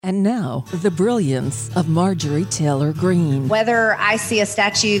And now, the brilliance of Marjorie Taylor Greene. Whether I see a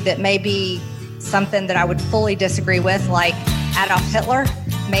statue that may be something that I would fully disagree with, like Adolf Hitler,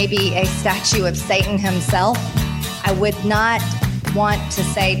 maybe a statue of Satan himself, I would not want to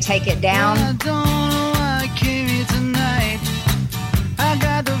say take it down. I don't know why I came here tonight. I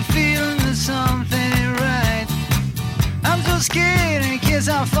got the feeling that something ain't right. I'm so scared in case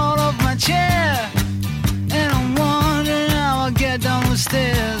I fall off my chair. And I'm wondering how I'll get down the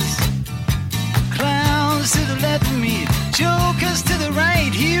stairs. Clowns to the left of me, jokers to the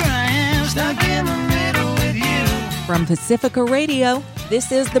right. Here I am, stuck in the middle with you. From Pacifica Radio,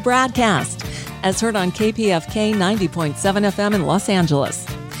 this is the BradCast, as heard on KPFK 90.7 FM in Los Angeles.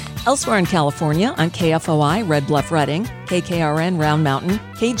 Elsewhere in California on KFOI, Red Bluff Redding, KKRN Round Mountain,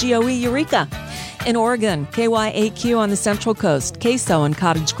 KGOE Eureka. In Oregon, KYAQ on the Central Coast, KSO in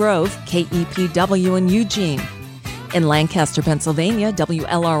Cottage Grove, KEPW in Eugene. In Lancaster, Pennsylvania,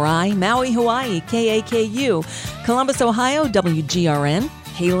 WLRI, Maui, Hawaii, KAKU. Columbus, Ohio, WGRN.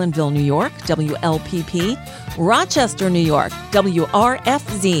 Halenville, New York, WLPP. Rochester, New York,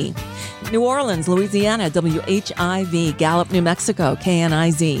 WRFZ. New Orleans, Louisiana, WHIV. Gallup, New Mexico,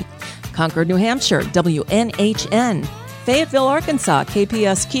 KNIZ. Concord, New Hampshire, WNHN. Fayetteville, Arkansas,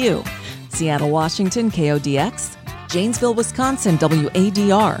 KPSQ. Seattle, Washington, KODX. Janesville, Wisconsin,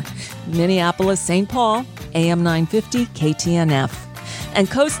 WADR. Minneapolis, St. Paul, AM 950, KTNF. And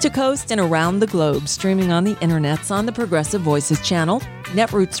coast to coast and around the globe, streaming on the internets on the Progressive Voices channel,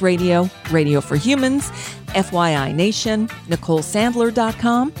 Netroots Radio, Radio for Humans, FYI Nation,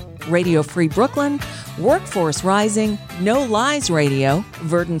 NicoleSandler.com, Radio Free Brooklyn, Workforce Rising, No Lies Radio,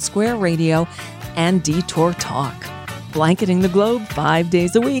 Verdant Square Radio, and Detour Talk. Blanketing the globe 5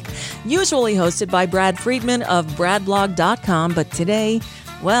 days a week, usually hosted by Brad Friedman of BradBlog.com, but today,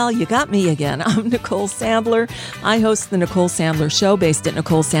 well, you got me again. I'm Nicole Sandler. I host the Nicole Sandler Show based at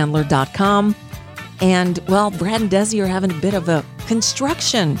NicoleSandler.com. And, well, Brad and Desi are having a bit of a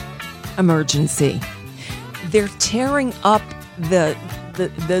construction emergency. They're tearing up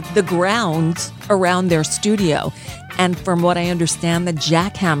the ground around their studio. And from what I understand, the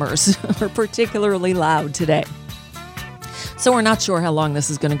jackhammers are particularly loud today. So we're not sure how long this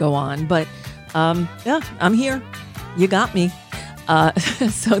is going to go on, but yeah, I'm here. You got me.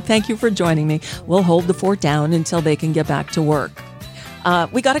 So thank you for joining me. We'll hold the fort down until they can get back to work.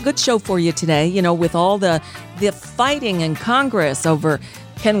 We got a good show for you today, you know, with all the fighting in Congress over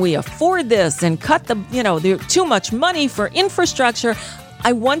can we afford this and cut the too much money for infrastructure.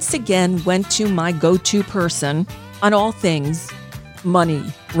 I once again went to my go-to person on all things money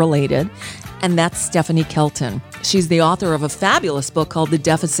related, and that's Stephanie Kelton. She's the author of a fabulous book called The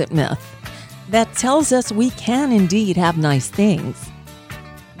Deficit Myth that tells us we can indeed have nice things,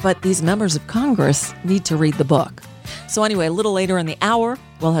 but these members of Congress need to read the book. So anyway, a little later in the hour,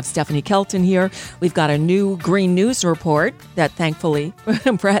 we'll have Stephanie Kelton here. We've got a new Green News report that thankfully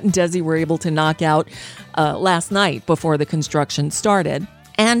Brad and Desi were able to knock out last night before the construction started.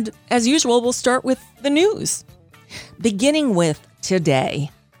 And as usual, we'll start with the news, beginning with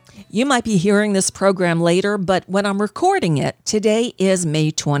today. You might be hearing this program later, but when I'm recording it, today is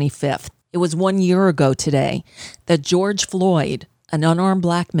May 25th. It was 1 year ago today that George Floyd, an unarmed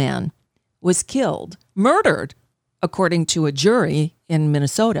black man, was killed, murdered, according to a jury in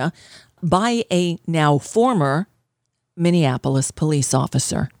Minnesota, by a now former Minneapolis police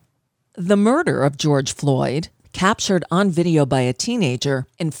officer. The murder of George Floyd, captured on video by a teenager,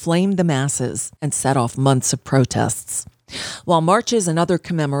 inflamed the masses and set off months of protests. While marches and other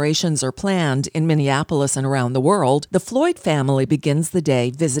commemorations are planned in Minneapolis and around the world, the Floyd family begins the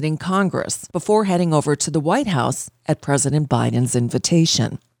day visiting Congress before heading over to the White House at President Biden's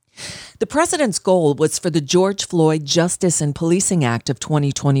invitation. The president's goal was for the George Floyd Justice and Policing Act of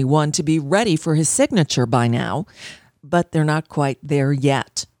 2021 to be ready for his signature by now, but they're not quite there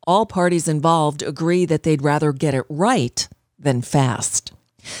yet. All parties involved agree that they'd rather get it right than fast.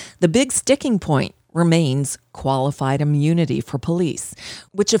 The big sticking point remains qualified immunity for police,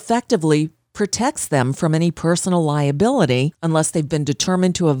 which effectively protects them from any personal liability unless they've been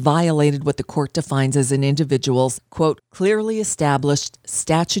determined to have violated what the court defines as an individual's, quote, clearly established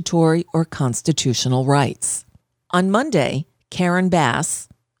statutory or constitutional rights. On Monday, Karen Bass,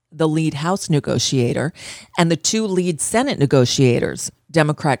 the lead House negotiator, and the two lead Senate negotiators,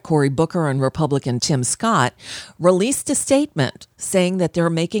 Democrat Cory Booker and Republican Tim Scott, released a statement saying that they're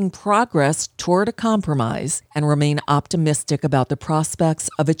making progress toward a compromise and remain optimistic about the prospects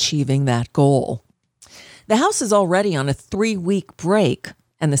of achieving that goal. The House is already on a 3-week break,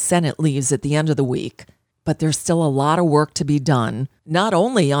 and the Senate leaves at the end of the week. But there's still a lot of work to be done, not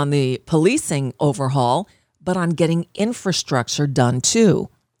only on the policing overhaul, but on getting infrastructure done too.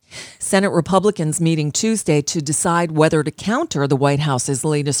 Senate Republicans meeting Tuesday to decide whether to counter the White House's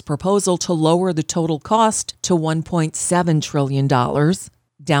latest proposal to lower the total cost to $1.7 trillion,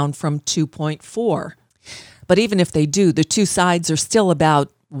 down from $2.4. But even if they do, the two sides are still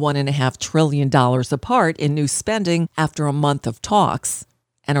about $1.5 trillion apart in new spending after a month of talks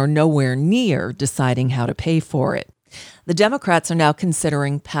and are nowhere near deciding how to pay for it. The Democrats are now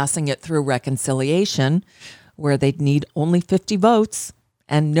considering passing it through reconciliation, where they'd need only 50 votes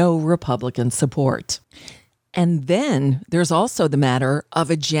and no Republican support. And then there's also the matter of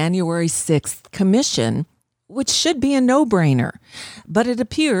a January 6th commission, which should be a no-brainer. But it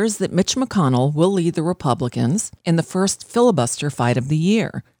appears that Mitch McConnell will lead the Republicans in the first filibuster fight of the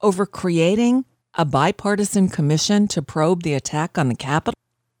year over creating a bipartisan commission to probe the attack on the Capitol.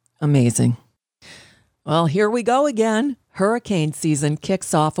 Amazing. Well, here we go again. Hurricane season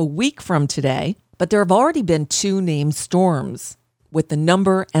kicks off a week from today, but there have already been 2 named storms, with the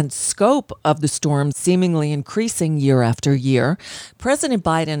number and scope of the storms seemingly increasing year after year. President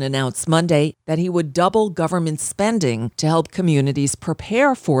Biden announced Monday that he would double government spending to help communities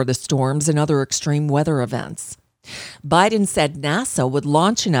prepare for the storms and other extreme weather events. Biden said NASA would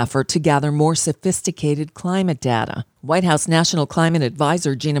launch an effort to gather more sophisticated climate data. White House National Climate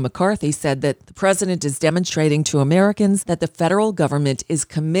Advisor Gina McCarthy said that the president is demonstrating to Americans that the federal government is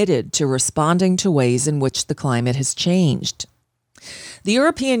committed to responding to ways in which the climate has changed. The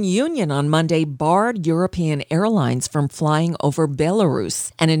European Union on Monday barred European airlines from flying over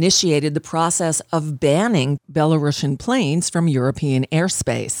Belarus and initiated the process of banning Belarusian planes from European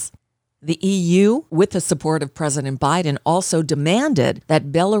airspace. The EU, with the support of President Biden, also demanded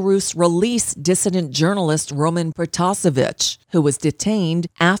that Belarus release dissident journalist Roman Protasevich, who was detained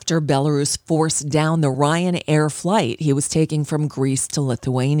after Belarus forced down the Ryanair flight he was taking from Greece to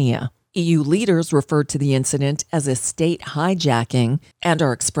Lithuania. EU leaders referred to the incident as a state hijacking and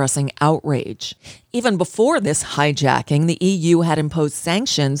are expressing outrage. Even before this hijacking, the EU had imposed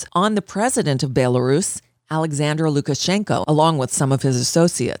sanctions on the president of Belarus, Alexander Lukashenko, along with some of his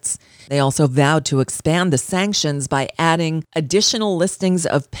associates. They also vowed to expand the sanctions by adding additional listings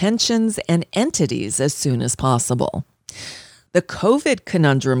of pensions and entities as soon as possible. The COVID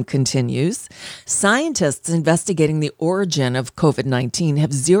conundrum continues. Scientists investigating the origin of COVID-19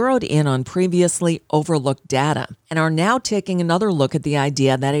 have zeroed in on previously overlooked data and are now taking another look at the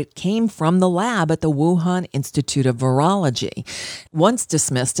idea that it came from the lab at the Wuhan Institute of Virology, once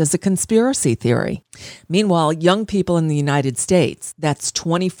dismissed as a conspiracy theory. Meanwhile, young people in the United States, that's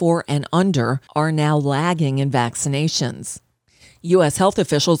 24 and under, are now lagging in vaccinations. U.S. health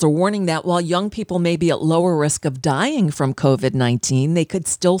officials are warning that while young people may be at lower risk of dying from COVID-19, they could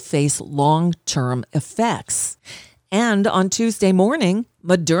still face long-term effects. And on Tuesday morning,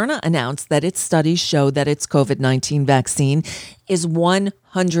 Moderna announced that its studies show that its COVID-19 vaccine is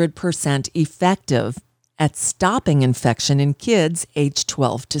 100% effective at stopping infection in kids aged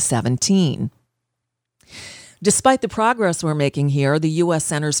 12 to 17. Despite the progress we're making here, the U.S.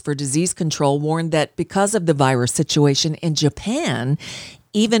 Centers for Disease Control warned that because of the virus situation in Japan,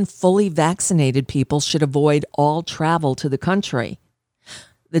 even fully vaccinated people should avoid all travel to the country.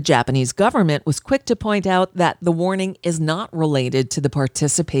 The Japanese government was quick to point out that the warning is not related to the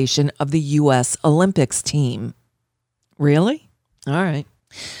participation of the U.S. Olympics team. Really? All right.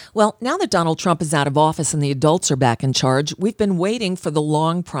 Well, now that Donald Trump is out of office and the adults are back in charge, we've been waiting for the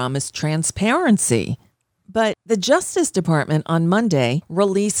long-promised transparency. But the Justice Department on Monday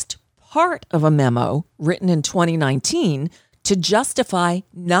released part of a memo written in 2019 to justify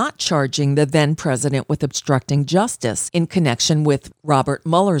not charging the then president with obstructing justice in connection with Robert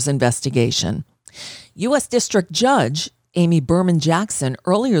Mueller's investigation. U.S. District Judge Amy Berman Jackson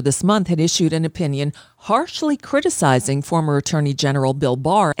earlier this month had issued an opinion harshly criticizing former Attorney General Bill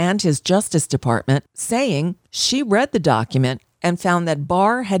Barr and his Justice Department, saying she read the document and found that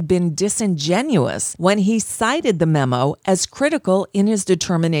Barr had been disingenuous when he cited the memo as critical in his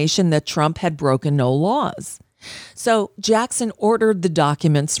determination that Trump had broken no laws. So Jackson ordered the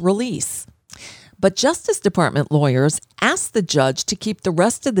document's release. But Justice Department lawyers asked the judge to keep the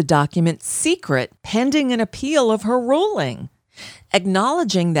rest of the document secret pending an appeal of her ruling,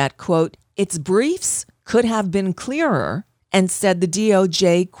 acknowledging that, quote, its briefs could have been clearer, and said the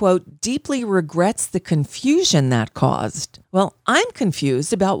DOJ, quote, deeply regrets the confusion that caused. Well, I'm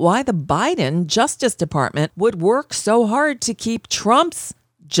confused about why the Biden Justice Department would work so hard to keep Trump's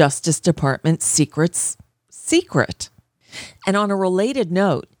Justice Department secrets secret. And on a related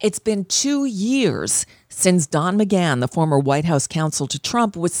note, it's been 2 years since Don McGahn, the former White House counsel to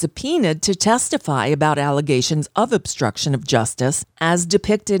Trump, was subpoenaed to testify about allegations of obstruction of justice as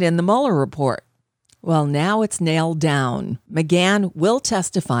depicted in the Mueller report. Well, now it's nailed down. McGahn will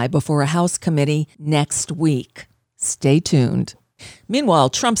testify before a House committee next week. Stay tuned. Meanwhile,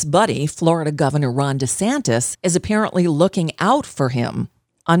 Trump's buddy, Florida Governor Ron DeSantis, is apparently looking out for him.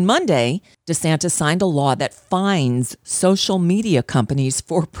 On Monday, DeSantis signed a law that fines social media companies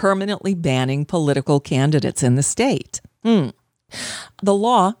for permanently banning political candidates in the state. The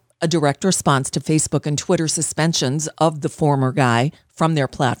law, a direct response to Facebook and Twitter suspensions of the former guy from their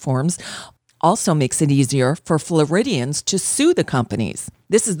platforms, also makes it easier for Floridians to sue the companies.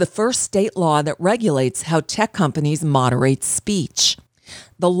 This is the first state law that regulates how tech companies moderate speech.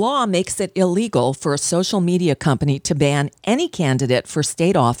 The law makes it illegal for a social media company to ban any candidate for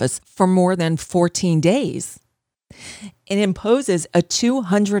state office for more than 14 days. It imposes a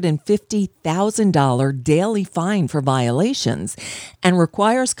 $250,000 daily fine for violations and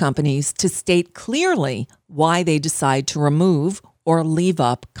requires companies to state clearly why they decide to remove or leave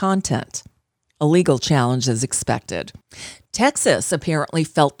up content. A legal challenge is expected. Texas apparently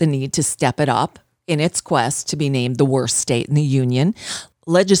felt the need to step it up in its quest to be named the worst state in the union.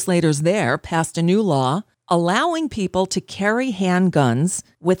 Legislators there passed a new law allowing people to carry handguns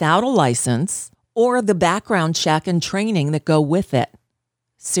without a license or the background check and training that go with it.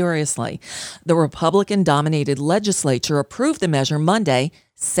 Seriously, the Republican-dominated legislature approved the measure Monday,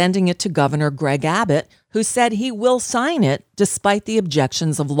 sending it to Governor Greg Abbott, who said he will sign it despite the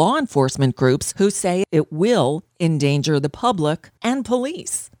objections of law enforcement groups who say it will endanger the public and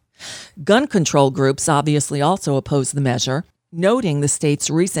police. Gun control groups obviously also oppose the measure, noting the state's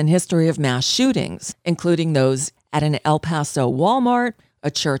recent history of mass shootings, including those at an El Paso Walmart, a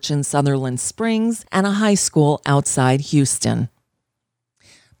church in Sutherland Springs, and a high school outside Houston.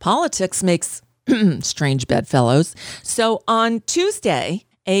 Politics makes strange bedfellows. So on Tuesday,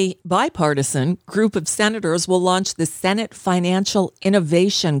 a bipartisan group of senators will launch the Senate Financial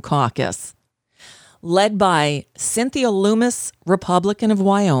Innovation Caucus, led by Cynthia Loomis, Republican of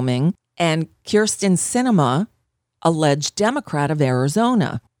Wyoming, and Kyrsten Sinema, alleged Democrat of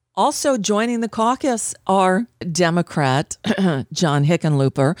Arizona. Also joining the caucus are Democrat John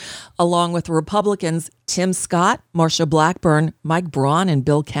Hickenlooper, along with Republicans Tim Scott, Marsha Blackburn, Mike Braun, and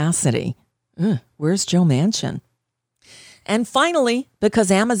Bill Cassidy. Where's Joe Manchin? And finally, because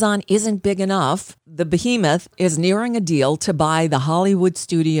Amazon isn't big enough, the behemoth is nearing a deal to buy the Hollywood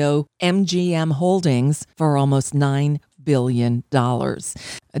studio MGM Holdings for almost $9 billion.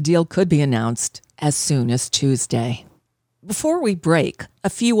 A deal could be announced as soon as Tuesday. Before we break, a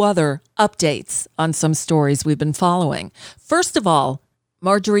few other updates on some stories we've been following. First of all,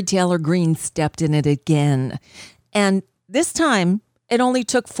 Marjorie Taylor Greene stepped in it again. And this time, it only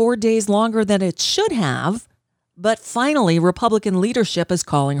took 4 days longer than it should have, but finally, Republican leadership is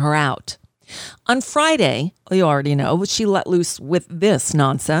calling her out. On Friday, you already know, she let loose with this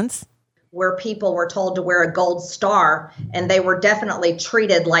nonsense. Where people were told to wear a gold star, and they were definitely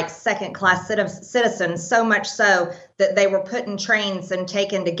treated like second-class citizens, so much so that they were put in trains and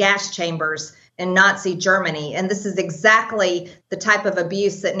taken to gas chambers in Nazi Germany. And this is exactly the type of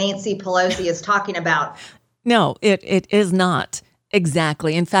abuse that Nancy Pelosi is talking about. No, it is not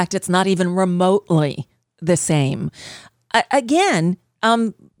exactly. In fact, it's not even remotely the same. Again,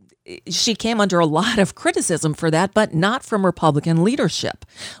 she came under a lot of criticism for that, but not from Republican leadership.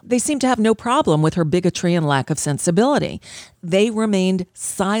 They seem to have no problem with her bigotry and lack of sensibility. They remained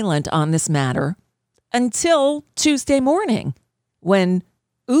silent on this matter until Tuesday morning when,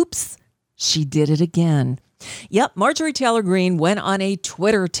 oops, she did it again. Yep, Marjorie Taylor Greene went on a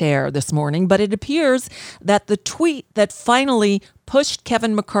Twitter tear this morning, but it appears that the tweet that finally pushed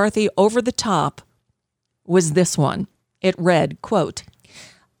Kevin McCarthy over the top was this one. It read, quote,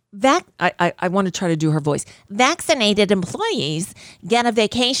 I want to try to do her voice. Vaccinated employees get a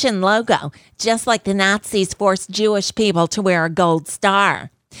vacation logo, just like the Nazis forced Jewish people to wear a gold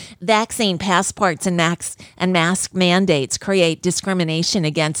star. Vaccine passports and mask mandates create discrimination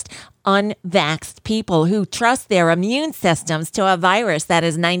against unvaxxed people who trust their immune systems to a virus that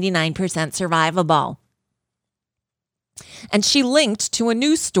is 99% survivable. And she linked to a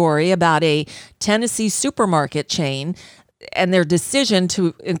news story about a Tennessee supermarket chain and their decision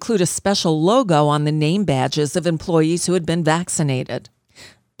to include a special logo on the name badges of employees who had been vaccinated.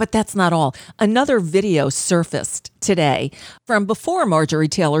 But that's not all. Another video surfaced today from before Marjorie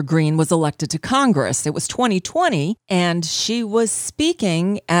Taylor Greene was elected to Congress. It was 2020, and she was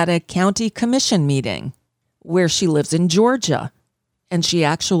speaking at a county commission meeting where she lives in Georgia. And she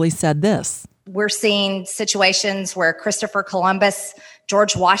actually said this. We're seeing situations where Christopher Columbus,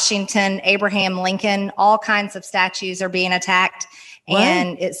 George Washington, Abraham Lincoln, all kinds of statues are being attacked. What?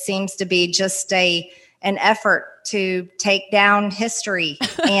 And it seems to be just an effort to take down history.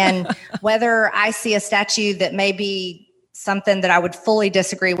 And whether I see a statue that may be something that I would fully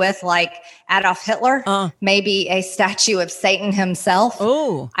disagree with, like Adolf Hitler, maybe a statue of Satan himself,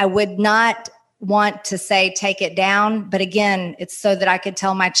 I would not want to say take it down. But again, it's so that I could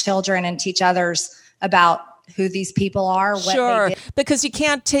tell my children and teach others about who these people are. Sure, because you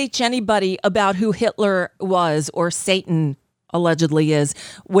can't teach anybody about who Hitler was or Satan allegedly is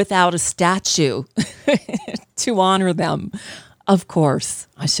without a statue to honor them. Of course,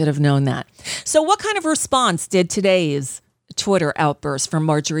 I should have known that. So what kind of response did today's Twitter outburst from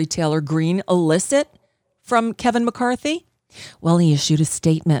Marjorie Taylor Greene elicit from Kevin McCarthy? Well, he issued a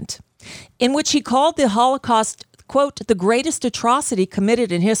statement in which he called the Holocaust, quote, the greatest atrocity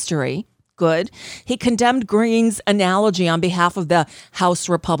committed in history. Good. He condemned Greene's analogy on behalf of the House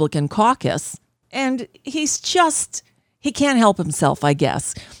Republican caucus. And he can't help himself, I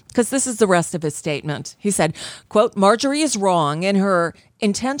guess, because this is the rest of his statement. He said, quote, Marjorie is wrong in her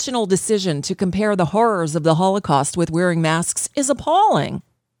intentional decision to compare the horrors of the Holocaust with wearing masks is appalling.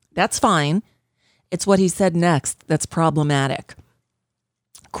 That's fine. It's what he said next that's problematic.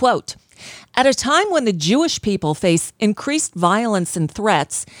 Quote, at a time when the Jewish people face increased violence and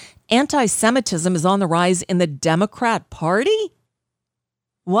threats, anti-Semitism is on the rise in the Democrat Party?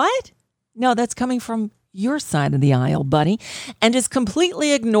 What? No, that's coming from your side of the aisle, buddy, and is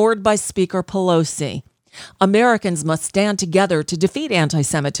completely ignored by Speaker Pelosi. Americans must stand together to defeat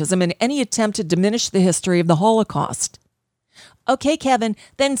anti-Semitism and any attempt to diminish the history of the Holocaust. Okay, Kevin,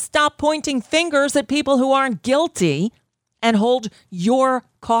 then stop pointing fingers at people who aren't guilty and hold your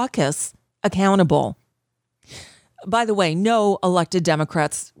caucus accountable. By the way, no elected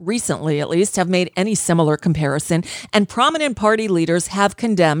Democrats, recently at least, have made any similar comparison, and prominent party leaders have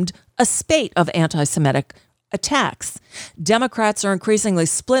condemned a spate of anti-Semitic attacks. Democrats are increasingly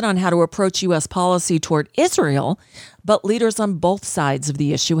split on how to approach U.S. policy toward Israel, but leaders on both sides of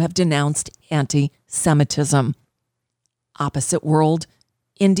the issue have denounced anti-Semitism. Opposite world,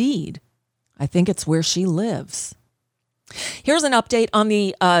 indeed. I think it's where she lives. Here's an update on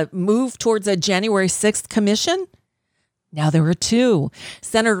the move towards a January 6th commission. Now there are two.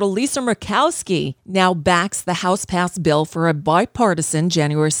 Senator Lisa Murkowski now backs the House-passed bill for a bipartisan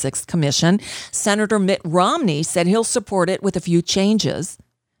January 6th commission. Senator Mitt Romney said he'll support it with a few changes.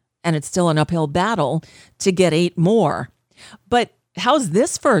 And it's still an uphill battle to get 8 more. But how's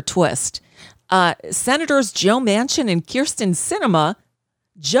this for a twist? Senators Joe Manchin and Kyrsten Sinema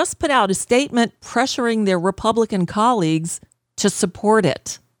just put out a statement pressuring their Republican colleagues to support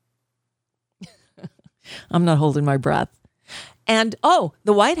it. I'm not holding my breath. And,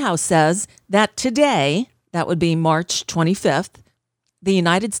 the White House says that today, that would be March 25th, the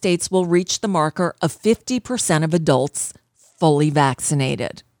United States will reach the marker of 50% of adults fully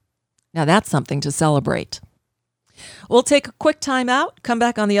vaccinated. Now, that's something to celebrate. We'll take a quick time out, come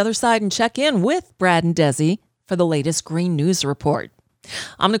back on the other side, and check in with Brad and Desi for the latest Green News Report.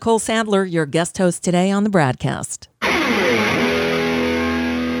 I'm Nicole Sandler, your guest host today on the BradCast.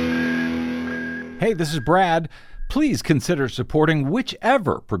 Hey, this is Brad. Please consider supporting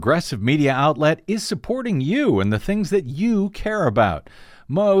whichever progressive media outlet is supporting you and the things that you care about.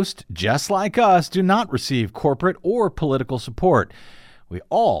 Most, just like us, do not receive corporate or political support. We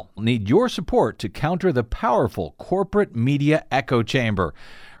all need your support to counter the powerful corporate media echo chamber.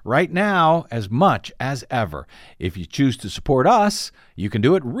 Right now, as much as ever. If you choose to support us, you can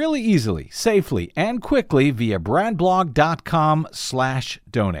do it really easily, safely, and quickly via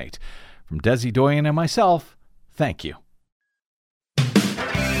bradblog.com/donate. From Desi Doyen and myself, thank you.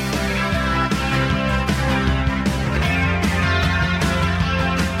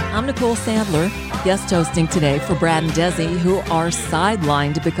 I'm Nicole Sandler, guest hosting today for Brad and Desi, who are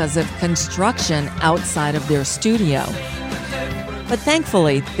sidelined because of construction outside of their studio. But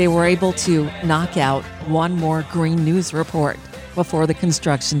thankfully, they were able to knock out one more Green News Report before the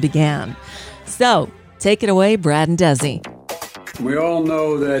construction began. So, take it away, Brad and Desi. We all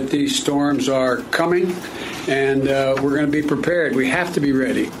know that these storms are coming, and we're going to be prepared. We have to be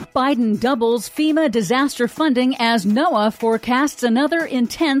ready. Biden doubles FEMA disaster funding as NOAA forecasts another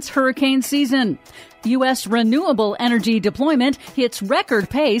intense hurricane season. U.S. renewable energy deployment hits record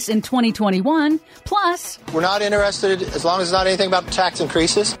pace in 2021. Plus, we're not interested as long as it's not anything about tax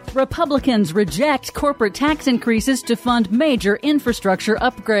increases. Republicans reject corporate tax increases to fund major infrastructure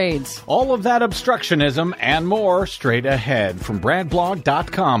upgrades. All of that obstructionism and more straight ahead. From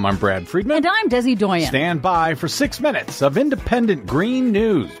BradBlog.com, I'm Brad Friedman. And I'm Desi Doyen. Stand by for 6 minutes of independent green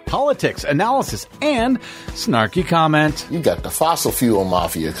news, politics, analysis, and snarky comment. You got the fossil fuel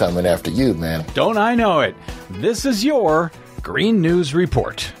mafia coming after you, man. Don't I know it? This is your Green News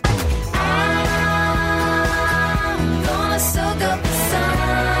Report.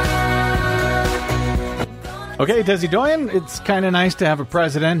 Okay, Desi Doyen, it's kind of nice to have a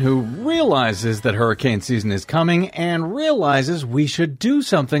president who realizes that hurricane season is coming and realizes we should do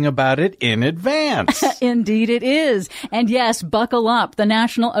something about it in advance. Indeed it is. And yes, buckle up. The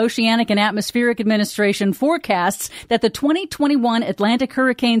National Oceanic and Atmospheric Administration forecasts that the 2021 Atlantic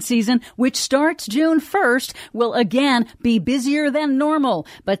hurricane season, which starts June 1st, will again be busier than normal,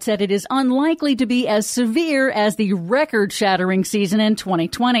 but said it is unlikely to be as severe as the record-shattering season in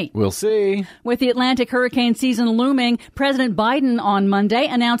 2020. We'll see. With the Atlantic hurricane season looming, President Biden on Monday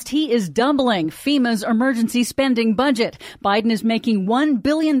announced he is doubling FEMA's emergency spending budget. Biden is making $1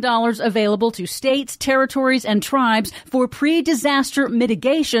 billion available to states, territories, and tribes for pre-disaster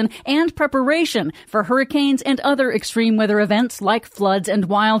mitigation and preparation for hurricanes and other extreme weather events like floods and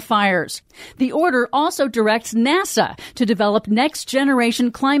wildfires. The order also directs NASA to develop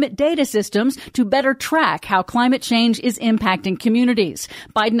next-generation climate data systems to better track how climate change is impacting communities.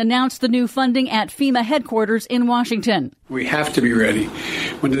 Biden announced the new funding at FEMA headquarters in Washington. We have to be ready.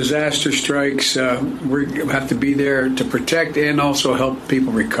 When disaster strikes, we have to be there to protect and also help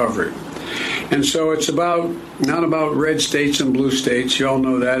people recover. And so it's not about red states and blue states. You all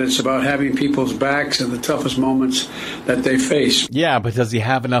know that. It's about having people's backs in the toughest moments that they face. Yeah, but does he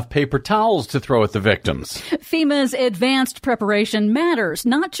have enough paper towels to throw at the victims? FEMA's advanced preparation matters,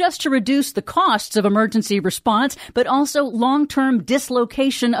 not just to reduce the costs of emergency response, but also long-term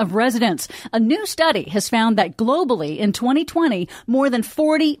dislocation of residents. A new study has found that globally in 2020, more than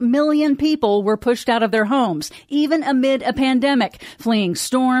 40 million people were pushed out of their homes, even amid a pandemic, fleeing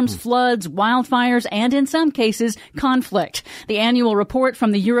storms, floods, wildfires, and in some cases, conflict. The annual report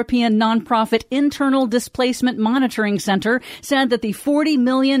from the European nonprofit Internal Displacement Monitoring Center said that the 40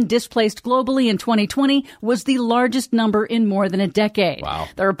 million displaced globally in 2020 was the largest number in more than a decade. Wow.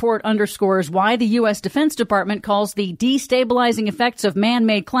 The report underscores why the U.S. Defense Department calls the destabilizing effects of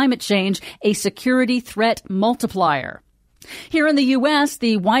man-made climate change a security threat multiplier. Here in the U.S.,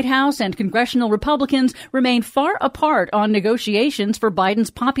 the White House and congressional Republicans remain far apart on negotiations for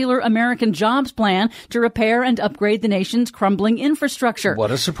Biden's popular American Jobs Plan to repair and upgrade the nation's crumbling infrastructure. What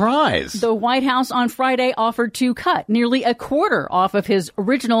a surprise. The White House on Friday offered to cut nearly a quarter off of his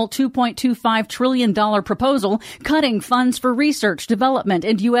original $2.25 trillion proposal, cutting funds for research, development,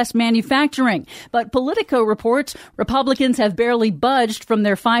 and U.S. manufacturing. But Politico reports Republicans have barely budged from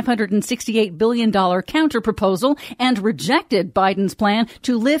their $568 billion counterproposal and rejected Biden's plan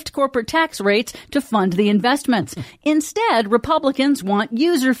to lift corporate tax rates to fund the investments. Instead, Republicans want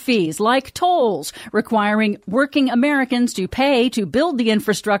user fees like tolls, requiring working Americans to pay to build the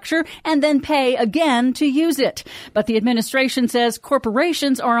infrastructure and then pay again to use it. But the administration says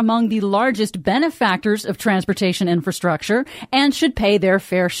corporations are among the largest benefactors of transportation infrastructure and should pay their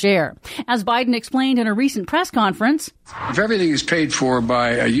fair share. As Biden explained in a recent press conference, If everything is paid for by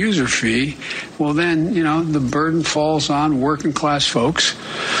a user fee, well then, the burden falls on working class folks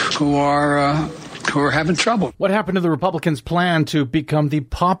who are having trouble. What happened to the Republicans' plan to become the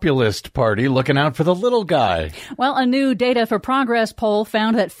populist party looking out for the little guy? Well, a new Data for Progress poll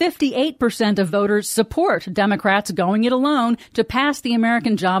found that 58% of voters support Democrats going it alone to pass the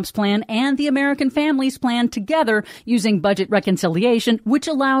American Jobs Plan and the American Families Plan together using budget reconciliation, which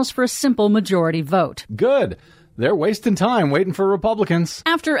allows for a simple majority vote. Good. They're wasting time waiting for Republicans.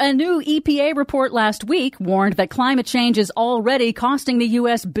 After a new EPA report last week warned that climate change is already costing the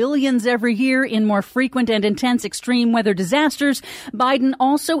U.S. billions every year in more frequent and intense extreme weather disasters, Biden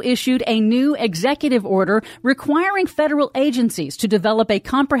also issued a new executive order requiring federal agencies to develop a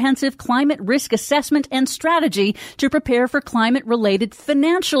comprehensive climate risk assessment and strategy to prepare for climate-related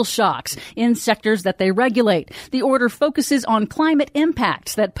financial shocks in sectors that they regulate. The order focuses on climate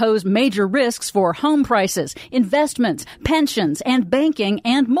impacts that pose major risks for home prices, investments, pensions, and banking,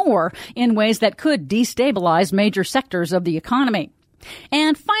 and more in ways that could destabilize major sectors of the economy.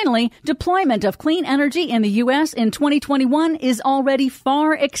 And finally, deployment of clean energy in the U.S. in 2021 is already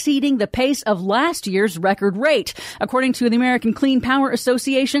far exceeding the pace of last year's record rate. According to the American Clean Power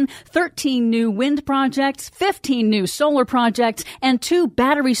Association, 13 new wind projects, 15 new solar projects, and 2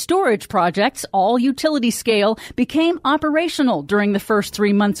 battery storage projects, all utility scale, became operational during the first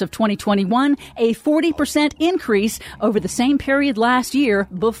 3 months of 2021, a 40% increase over the same period last year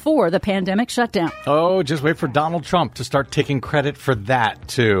before the pandemic shutdown. Oh, just wait for Donald Trump to start taking credit for that,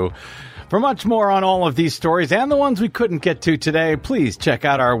 too. For much more on all of these stories and the ones we couldn't get to today, please check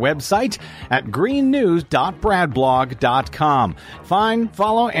out our website at greennews.bradblog.com. Find,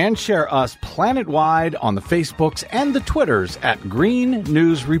 follow, and share us planet-wide on the Facebooks and the Twitters at Green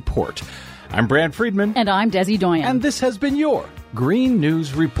News Report. I'm Brad Friedman. And I'm Desi Doyen. And this has been your Green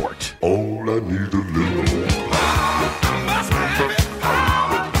News Report. All I need a little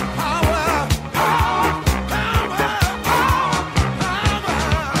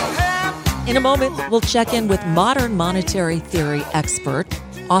In a moment, we'll check in with modern monetary theory expert,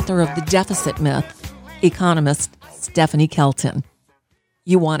 author of The Deficit Myth, economist Stephanie Kelton.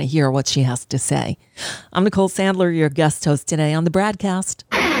 You want to hear what she has to say. I'm Nicole Sandler, your guest host today on the BradCast.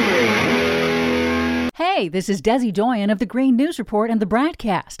 Hey, this is Desi Doyen of the Green News Report and the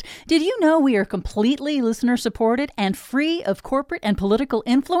BradCast. Did you know we are completely listener-supported and free of corporate and political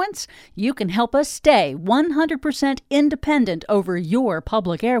influence? You can help us stay 100% independent over your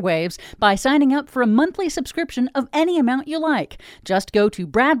public airwaves by signing up for a monthly subscription of any amount you like. Just go to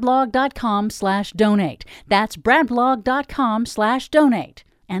bradblog.com/donate. That's bradblog.com/donate.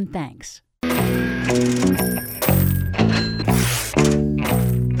 And thanks.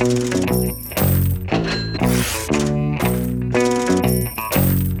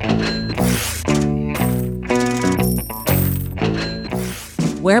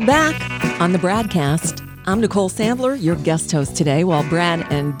 We're back on the BradCast. I'm Nicole Sandler, your guest host today, while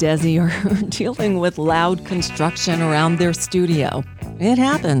Brad and Desi are dealing with loud construction around their studio. It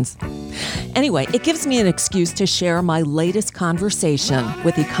happens. Anyway, it gives me an excuse to share my latest conversation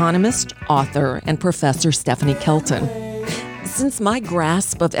with economist, author, and professor Stephanie Kelton. Since my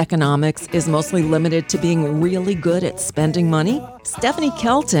grasp of economics is mostly limited to being really good at spending money, Stephanie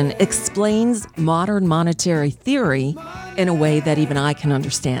Kelton explains modern monetary theory in a way that even I can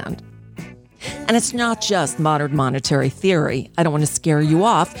understand. And it's not just modern monetary theory. I don't want to scare you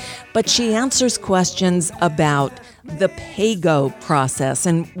off, but she answers questions about the pay-go process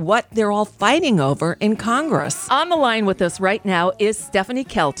and what they're all fighting over in Congress. On the line with us right now is Stephanie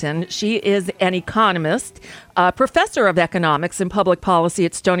Kelton. She is an economist, professor of economics and public policy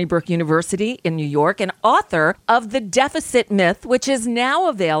at Stony Brook University in New York, and author of The Deficit Myth, which is now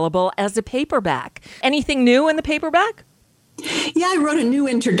available as a paperback. Anything new in the paperback? Yeah, I wrote a new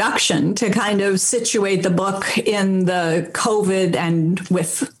introduction to kind of situate the book in the COVID and,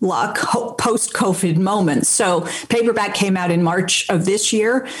 with luck, post-COVID moments. So paperback came out in March of this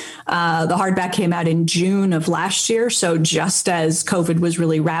year. The hardback came out in June of last year. So just as COVID was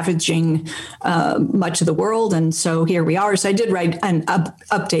really ravaging much of the world. And so here we are. So I did write an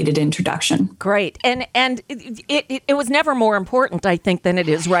updated introduction. Great. And it was never more important, I think, than it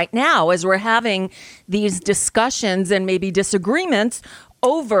is right now, as we're having these discussions and maybe disagreements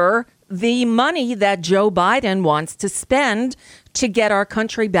over the money that Joe Biden wants to spend to get our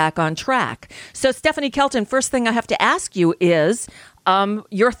country back on track. So, Stephanie Kelton, first thing I have to ask you is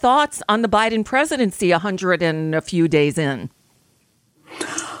your thoughts on the Biden presidency 100 and a few days in.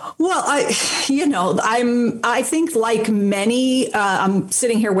 Well, I think like many, I'm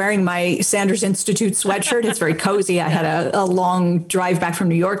sitting here wearing my Sanders Institute sweatshirt. It's very cozy. I had a long drive back from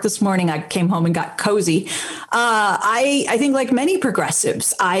New York this morning. I came home and got cozy. I think like many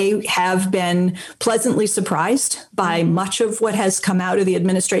progressives, I have been pleasantly surprised by much of what has come out of the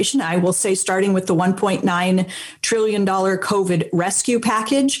administration. I will say, starting with the $1.9 trillion COVID rescue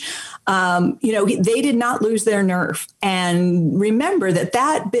package. They did not lose their nerve. And remember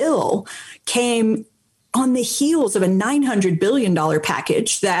that bill came on the heels of a $900 billion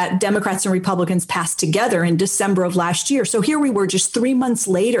package that Democrats and Republicans passed together in December of last year. So here we were just 3 months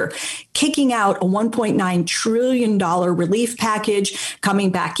later, kicking out a $1.9 trillion relief package, coming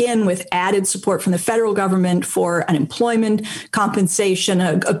back in with added support from the federal government for unemployment compensation,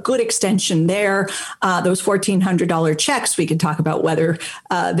 a good extension there. Those $1,400 checks, we could talk about whether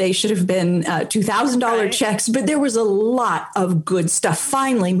they should have been $2,000 checks, but there was a lot of good stuff.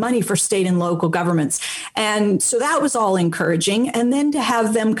 Finally, money for state and local governments. And so that was all encouraging. And then to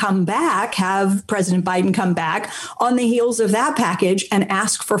have them come back, have President Biden come back on the heels of that package and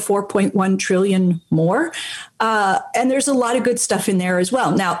ask for $4.1 trillion more. And there's a lot of good stuff in there as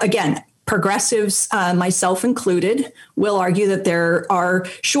well. Now, again, progressives, myself included, will argue that there are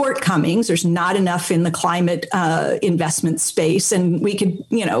shortcomings. There's not enough in the climate investment space, and we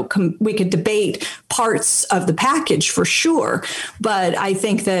could debate parts of the package for sure. But I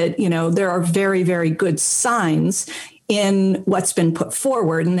think that there are very, very good signs in what's been put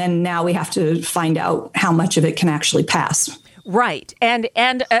forward, and then now we have to find out how much of it can actually pass. Right. And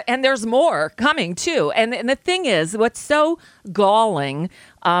there's more coming, too. And the thing is, what's so galling,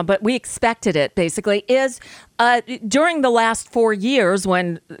 but we expected it, basically, is during the last 4 years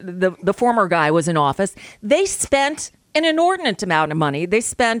when the former guy was in office, they spent an inordinate amount of money. They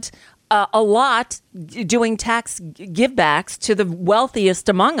spent a lot doing tax givebacks to the wealthiest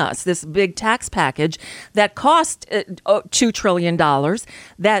among us, this big tax package that cost $2 trillion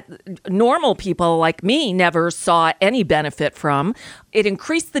that normal people like me never saw any benefit from. It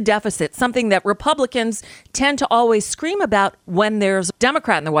increased the deficit, something that Republicans tend to always scream about when there's a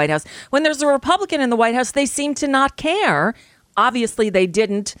Democrat in the White House. When there's a Republican in the White House, they seem to not care. Obviously, they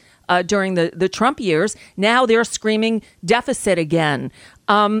didn't during the Trump years. Now they're screaming deficit again.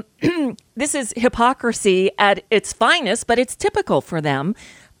 This is hypocrisy at its finest, but it's typical for them.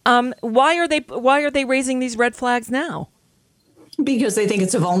 Why are they raising these red flags now? Because they think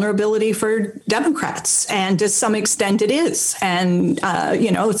it's a vulnerability for Democrats. And to some extent it is. And,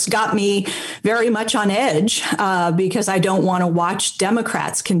 it's got me very much on edge because I don't want to watch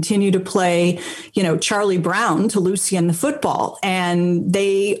Democrats continue to play, Charlie Brown to Lucien the football. And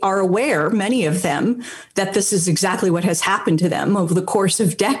they are aware, many of them, that this is exactly what has happened to them over the course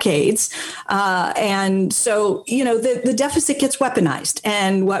of decades. And so, the deficit gets weaponized.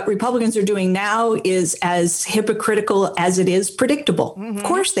 And what Republicans are doing now is as hypocritical as it is predictable. Mm-hmm. Of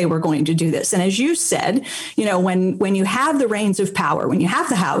course, they were going to do this. And as you said, when you have the reins of power, when you have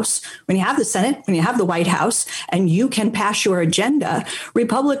the House, when you have the Senate, when you have the White House, and you can pass your agenda,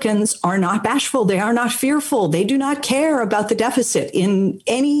 Republicans are not bashful. They are not fearful. They do not care about the deficit in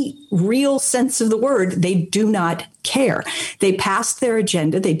any real sense of the word. They do not care. They passed their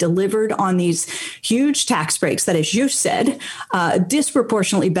agenda. They delivered on these huge tax breaks that, as you said,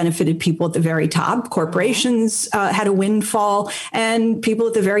 disproportionately benefited people at the very top. Corporations had a windfall, and people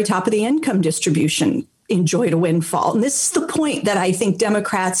at the very top of the income distribution enjoyed a windfall. And this is the point that I think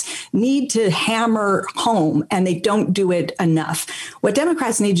Democrats need to hammer home, and they don't do it enough. What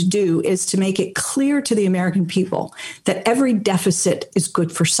Democrats need to do is to make it clear to the American people that every deficit is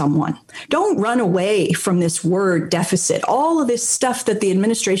good for someone. Don't run away from this word deficit. All of this stuff that the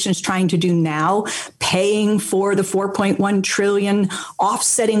administration is trying to do now, paying for the $4.1 trillion,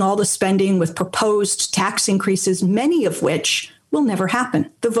 offsetting all the spending with proposed tax increases, many of which will never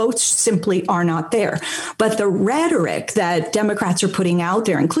happen. The votes simply are not there. But the rhetoric that Democrats are putting out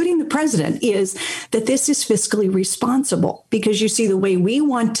there, including the president, is that this is fiscally responsible because you see the way we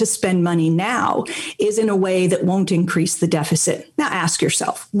want to spend money now is in a way that won't increase the deficit. Now ask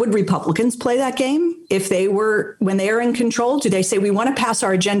yourself, would Republicans play that game if when they are in control? Do they say we want to pass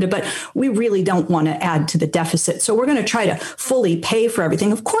our agenda, but we really don't want to add to the deficit, so we're going to try to fully pay for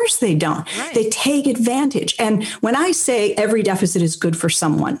everything? Of course they don't. Right. They take advantage. And when I say every deficit is good for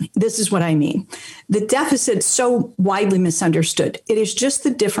someone, this is what I mean. The deficit is so widely misunderstood. It is just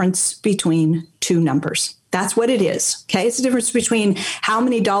the difference between two numbers. That's what it is. Okay. It's the difference between how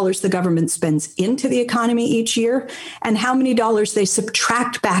many dollars the government spends into the economy each year and how many dollars they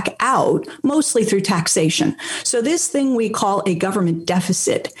subtract back out, mostly through taxation. So this thing we call a government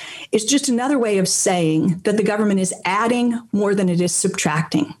deficit is just another way of saying that the government is adding more than it is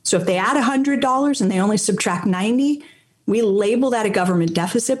subtracting. So if they add $100 and they only subtract 90, we label that a government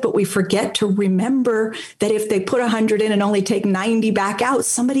deficit, but we forget to remember that if they put 100 in and only take 90 back out,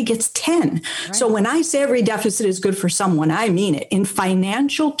 somebody gets 10. Right. So when I say every deficit is good for someone, I mean it. In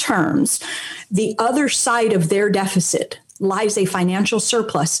financial terms, the other side of their deficit lies a financial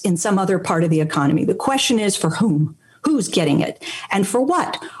surplus in some other part of the economy. The question is, for whom? Who's getting it? And for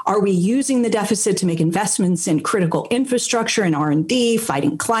what? Are we using the deficit to make investments in critical infrastructure and R&D,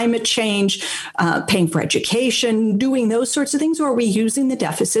 fighting climate change, paying for education, doing those sorts of things? Or are we using the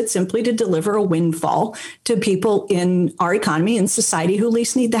deficit simply to deliver a windfall to people in our economy and society who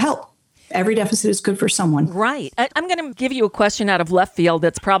least need the help? Every deficit is good for someone. Right. I'm going to give you a question out of left field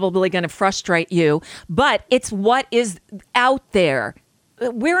that's probably going to frustrate you, but it's what is out there.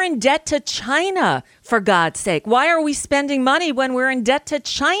 We're in debt to China, for God's sake. Why are we spending money when we're in debt to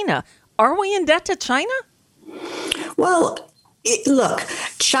China? Are we in debt to China? Well, look,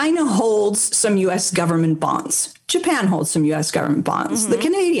 China holds some U.S. government bonds. Japan holds some U.S. government bonds. Mm-hmm. The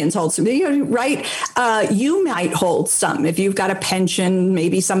Canadians hold some, right? You might hold some. If you've got a pension,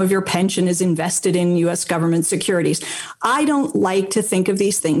 maybe some of your pension is invested in U.S. government securities. I don't like to think of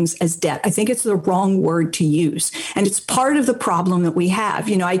these things as debt. I think it's the wrong word to use. And it's part of the problem that we have.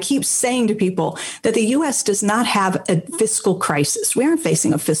 I keep saying to people that the U.S. does not have a fiscal crisis. We aren't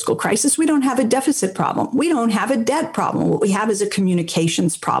facing a fiscal crisis. We don't have a deficit problem. We don't have a debt problem. What we have is a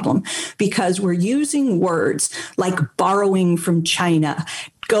communications problem because we're using words like borrowing from China,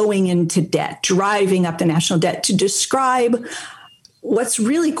 going into debt, driving up the national debt to describe what's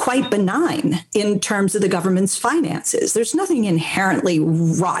really quite benign in terms of the government's finances. There's nothing inherently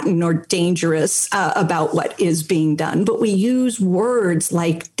rotten or dangerous about what is being done, but we use words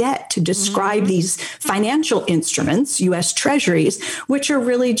like debt to describe these financial instruments, U.S. treasuries, which are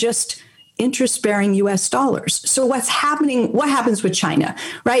really just interest-bearing U.S. dollars. So what happens with China,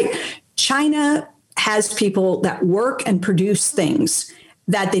 right? China has people that work and produce things,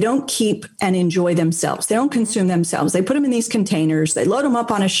 that they don't keep and enjoy themselves. They don't consume themselves. They put them in these containers, they load them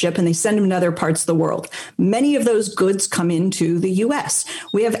up on a ship, and they send them to other parts of the world. Many of those goods come into the U.S.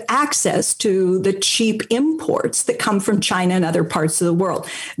 We have access to the cheap imports that come from China and other parts of the world.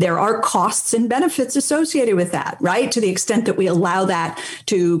 There are costs and benefits associated with that, right? To the extent that we allow that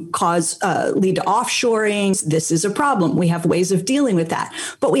to lead to offshoring, this is a problem. We have ways of dealing with that.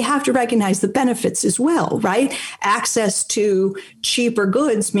 But we have to recognize the benefits as well, right? Access to cheaper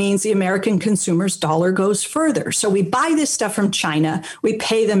goods means the American consumer's dollar goes further. So we buy this stuff from China, we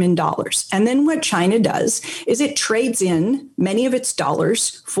pay them in dollars. And then what China does is it trades in many of its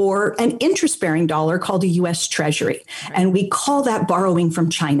dollars for an interest-bearing dollar called a U.S. Treasury. And we call that borrowing from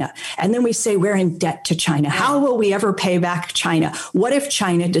China. And then we say we're in debt to China. How will we ever pay back China? What if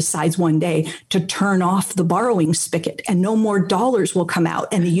China decides one day to turn off the borrowing spigot and no more dollars will come out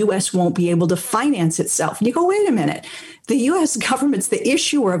and the U.S. won't be able to finance itself? And you go, wait a minute. The U.S. government's the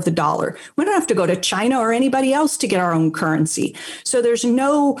issuer of the dollar. We don't have to go to China or anybody else to get our own currency. So there's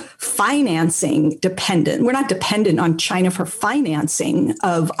no financing dependent. We're not dependent on China for financing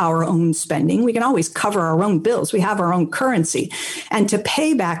of our own spending. We can always cover our own bills. We have our own currency. And to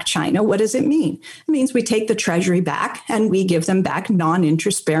pay back China, what does it mean? It means we take the treasury back and we give them back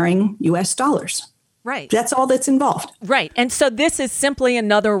non-interest bearing U.S. dollars. Right. That's all that's involved. Right. And so this is simply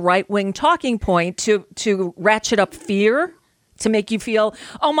another right-wing talking point to ratchet up fear, to make you feel,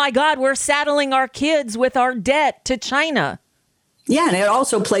 oh, my God, we're saddling our kids with our debt to China. Yeah, and it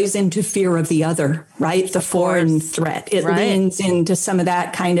also plays into fear of the other, right? The foreign threat. It leans into some of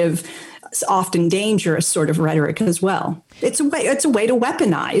that kind of often dangerous sort of rhetoric as well. It's a way to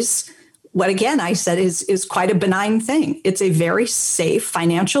weaponize what, again, I said is quite a benign thing. It's a very safe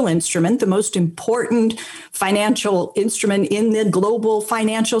financial instrument, the most important financial instrument in the global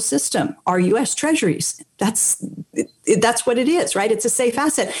financial system, our U.S. treasuries. That's what it is, right? It's a safe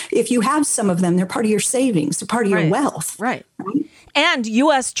asset. If you have some of them, they're part of your savings, they're part of your wealth. Right. And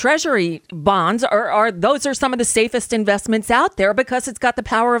U.S. Treasury bonds are some of the safest investments out there because it's got the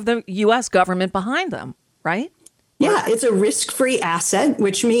power of the U.S. government behind them, right? Yeah, it's a risk-free asset,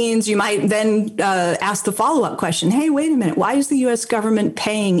 which means you might then ask the follow-up question, hey, wait a minute, why is the U.S. government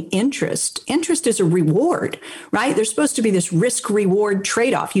paying interest? Interest is a reward, right? There's supposed to be this risk-reward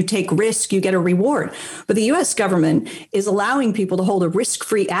trade-off. You take risk, you get a reward. But the U.S. government is allowing people to hold a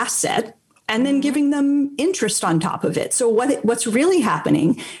risk-free asset and then giving them interest on top of it. So what's really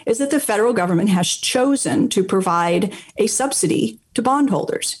happening is that the federal government has chosen to provide a subsidy to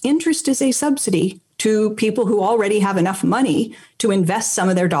bondholders. Interest is a subsidy to people who already have enough money to invest some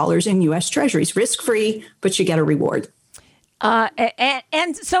of their dollars in U.S. treasuries. Risk-free, but you get a reward.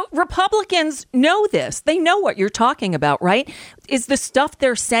 And so Republicans know this. They know what you're talking about, right? Is the stuff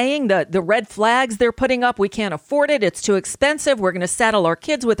they're saying, the red flags they're putting up, we can't afford it, it's too expensive, we're going to saddle our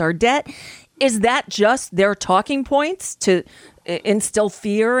kids with our debt. Is that just their talking points to instill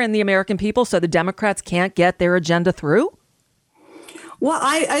fear in the American people so the Democrats can't get their agenda through? Well,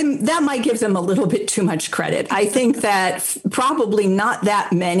 that might give them a little bit too much credit. I think that probably not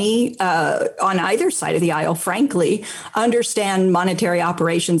that many on either side of the aisle, frankly, understand monetary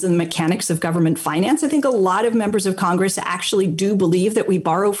operations and the mechanics of government finance. I think a lot of members of Congress actually do believe that we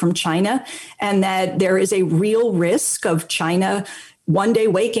borrow from China and that there is a real risk of China one day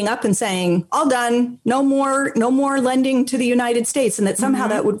waking up and saying, all done, no more lending to the United States, and that somehow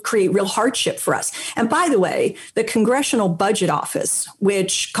that would create real hardship for us. And by the way, the Congressional Budget Office,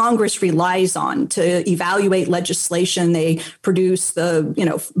 which Congress relies on to evaluate legislation, they produce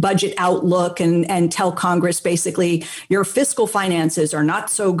the budget outlook and tell Congress basically your fiscal finances are not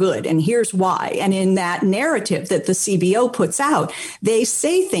so good, and here's why. And in that narrative that the CBO puts out, they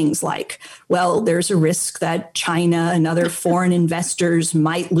say things like, well, there's a risk that China and other foreign investors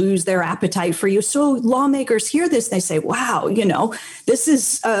might lose their appetite for you. So lawmakers hear this, they say, wow, this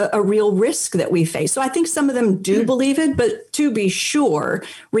is a real risk that we face. So I think some of them do believe it, but to be sure,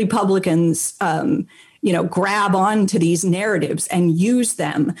 Republicans, grab onto these narratives and use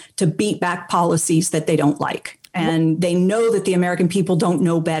them to beat back policies that they don't like. And they know that the American people don't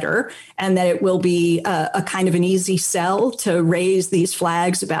know better and that it will be a kind of an easy sell to raise these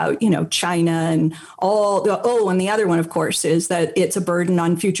flags about, China and all. And the other one, of course, is that it's a burden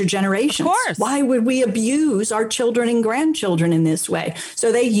on future generations. Of course. Why would we abuse our children and grandchildren in this way?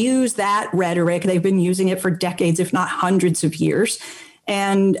 So they use that rhetoric. They've been using it for decades, if not hundreds of years.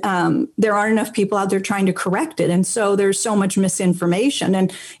 And there aren't enough people out there trying to correct it. And so there's so much misinformation.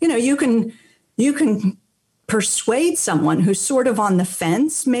 And, you can persuade someone who's sort of on the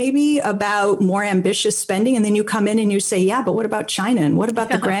fence maybe about more ambitious spending, and then you come in and you say, yeah, but what about China, and what about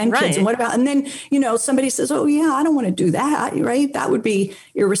the grandkids, right. and what about, and then, somebody says, oh yeah, I don't want to do that, right? That would be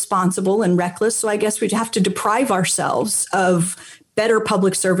irresponsible and reckless. So I guess we'd have to deprive ourselves of better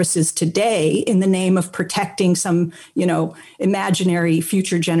public services today in the name of protecting some, imaginary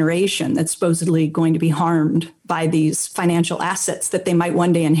future generation that's supposedly going to be harmed by these financial assets that they might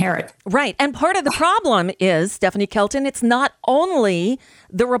one day inherit. Right. And part of the problem is, Stephanie Kelton, it's not only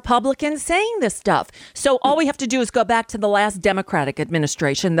the Republicans saying this stuff. So all we have to do is go back to the last Democratic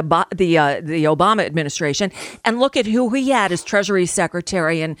administration, the Obama administration, and look at who he had as Treasury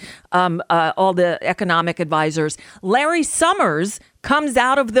Secretary and all the economic advisors. Larry Summers comes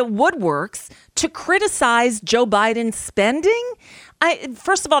out of the woodworks to criticize Joe Biden's spending.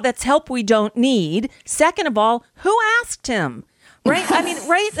 First of all, that's help we don't need. Second of all, who asked him? Right? I mean,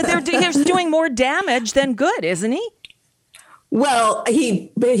 right? He's doing more damage than good, isn't he? Well, he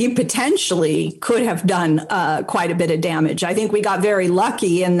potentially could have done quite a bit of damage. I think we got very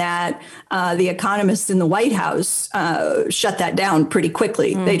lucky in that the economists in the White House shut that down pretty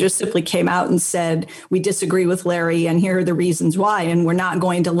quickly. They just simply came out and said, we disagree with Larry, and here are the reasons why, and we're not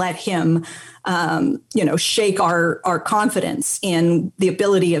going to let him shake our confidence in the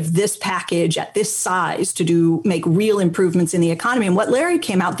ability of this package at this size to make real improvements in the economy. And what Larry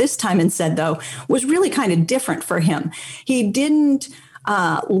came out this time and said, though, was really kind of different for him. He didn't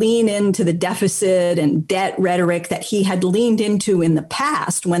lean into the deficit and debt rhetoric that he had leaned into in the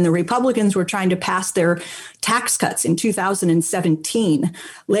past when the Republicans were trying to pass their tax cuts in 2017.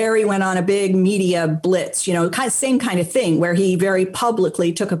 Larry went on a big media blitz, same kind of thing, where he very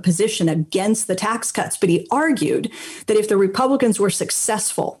publicly took a position against the tax cuts. But he argued that if the Republicans were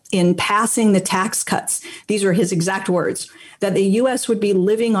successful in passing the tax cuts, these are his exact words, that the U.S. would be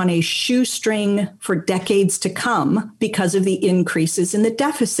living on a shoestring for decades to come because of the increases in the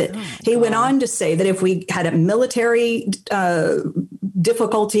deficit. He went on to say that if we had a military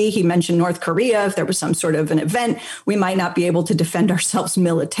difficulty, he mentioned North Korea, if there was some sort of an event, we might not be able to defend ourselves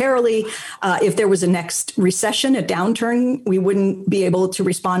militarily. If there was a next recession, a downturn, we wouldn't be able to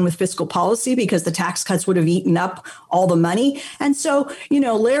respond with fiscal policy because the tax cuts would have eaten up all the money. And so,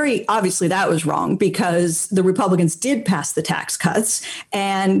 Larry, obviously that was wrong because the Republicans did pass the tax cuts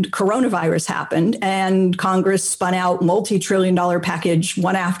and coronavirus happened and Congress spun out multi-trillion-dollar package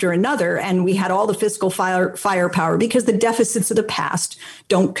one after another. And we had all the fiscal firepower because the deficits of the past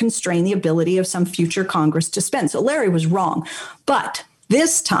don't constrain the ability of some future Congress to spend. So Larry was wrong. But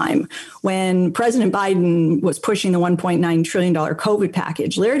this time, when President Biden was pushing the $1.9 trillion COVID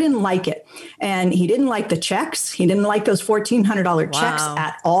package, Larry didn't like it. And he didn't like the checks. He didn't like those $1,400 checks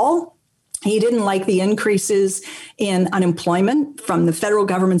at all. He didn't like the increases in unemployment from the federal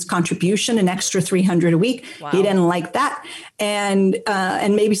government's contribution, an extra $300 a week. Wow. He didn't like that, and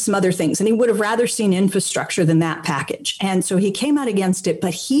maybe some other things. And he would have rather seen infrastructure than that package. And so he came out against it.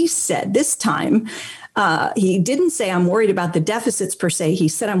 But he said this time, he didn't say I'm worried about the deficits per se. He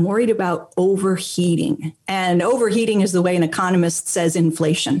said I'm worried about overheating. And overheating is the way an economist says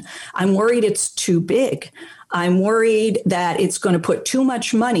inflation. I'm worried it's too big. I'm worried that it's going to put too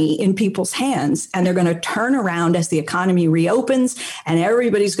much money in people's hands and they're going to turn around as the economy reopens and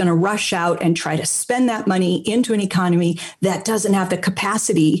everybody's going to rush out and try to spend that money into an economy that doesn't have the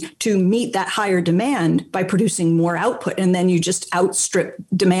capacity to meet that higher demand by producing more output. And then you just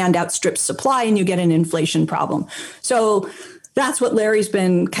demand outstrips supply and you get an inflation problem. So that's what Larry's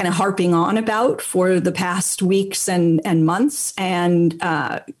been kind of harping on about for the past weeks and months. And,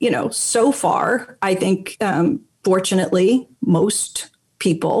 so far, I think, fortunately, most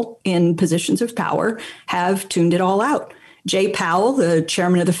people in positions of power have tuned it all out. Jay Powell, the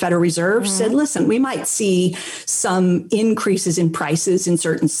chairman of the Federal Reserve, said, listen, we might see some increases in prices in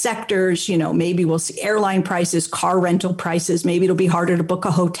certain sectors. Maybe we'll see airline prices, car rental prices. Maybe it'll be harder to book a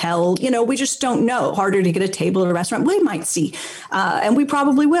hotel. We just don't know. Harder to get a table at a restaurant. We might see, and we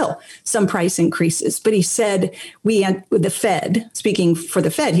probably will, some price increases. But he said, the Fed, speaking for the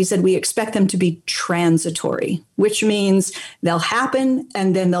Fed, he said, we expect them to be transitory, which means they'll happen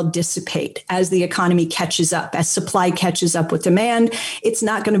and then they'll dissipate as the economy catches up, as supply catches up with demand. It's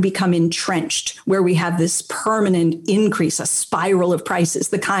not going to become entrenched where we have this permanent increase, a spiral of prices,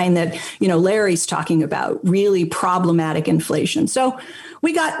 the kind that, Larry's talking about, really problematic inflation. So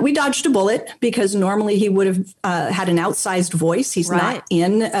we dodged a bullet because normally he would have had an outsized voice. He's not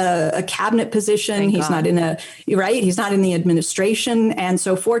in a cabinet position. He's not in the administration. And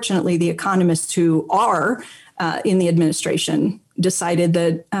so fortunately, the economists who are in the administration decided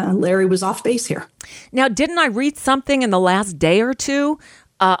that Larry was off base here. Now, didn't I read something in the last day or two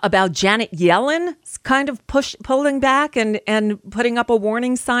about Janet Yellen kind of pulling back and putting up a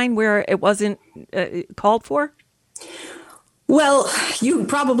warning sign where it wasn't called for? Well, you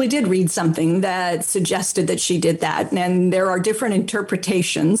probably did read something that suggested that she did that. And there are different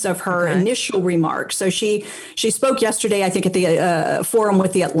interpretations of her initial remarks. So she spoke yesterday, I think, at the forum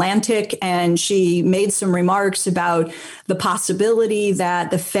with The Atlantic, and she made some remarks about the possibility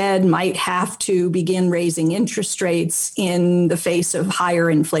that the Fed might have to begin raising interest rates in the face of higher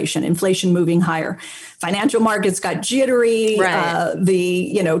inflation moving higher. Financial markets got jittery. Right.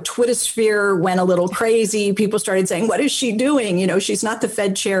 The Twittersphere went a little crazy. People started saying, "What is she doing? She's not the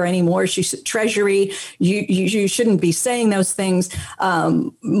Fed chair anymore. She's Treasury. You shouldn't be saying those things."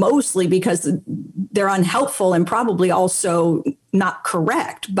 Mostly because they're unhelpful and probably also not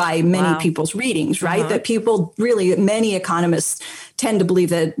correct by many people's readings, right? That people really, many economists tend to believe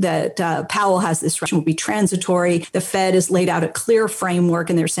that Powell has this will be transitory. The Fed has laid out a clear framework,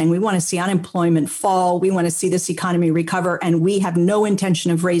 and they're saying we want to see unemployment fall, we want to see this economy recover, and we have no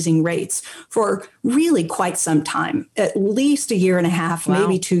intention of raising rates for really quite some time, at least a year and a half,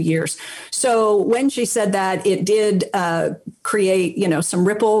 maybe 2 years. So when she said that, it did create, some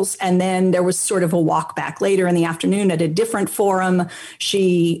ripples, and then there was sort of a walk back later in the afternoon at a different forum.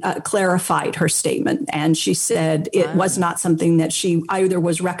 She clarified her statement, and she said it was not something that she either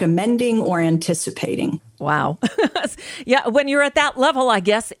was recommending or anticipating. Wow. Yeah, when you're at that level, I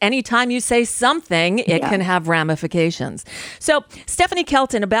guess anytime you say something, it can have ramifications. So, Stephanie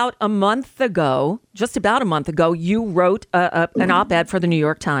Kelton, just about a month ago, you wrote an op-ed for the New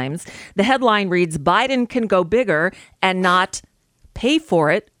York Times. The headline reads, "Biden can go bigger and not pay for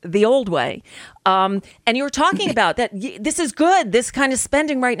it the old way." And you were talking about that. This is good. This kind of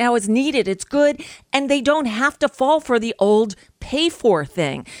spending right now is needed. It's good. And they don't have to fall for the old pay for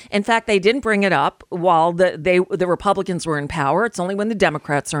thing. In fact, they didn't bring it up while the Republicans were in power. It's only when the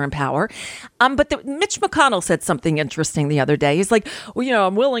Democrats are in power. But Mitch McConnell said something interesting the other day. He's like, well,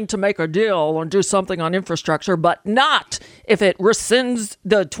 I'm willing to make a deal and do something on infrastructure, but not if it rescinds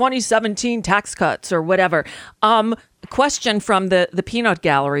the 2017 tax cuts or whatever. Question from the peanut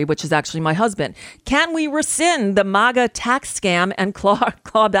gallery, which is actually my husband. Can we rescind the MAGA tax scam and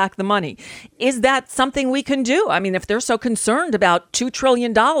claw back the money? Is that something we can do? I mean, if they're so concerned about $2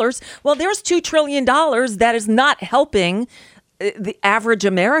 trillion, well, there's $2 trillion that is not helping the average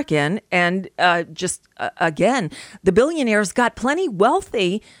American. And again, the billionaires got plenty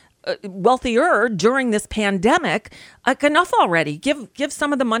wealthier during this pandemic. Enough already. Give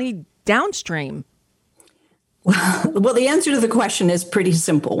some of the money downstream. Well, the answer to the question is a pretty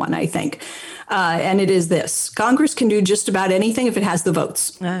simple one, I think. And it is this. Congress can do just about anything if it has the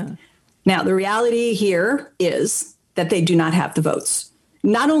votes. Now, the reality here is that they do not have the votes.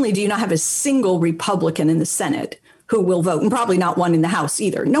 Not only do you not have a single Republican in the Senate who will vote, and probably not one in the House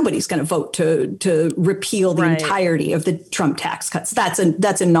either. Nobody's going to vote to repeal the entirety of the Trump tax cuts. That's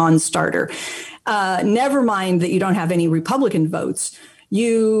a non-starter. Never mind that you don't have any Republican votes.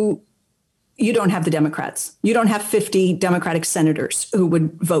 You don't have the Democrats. You don't have 50 Democratic senators who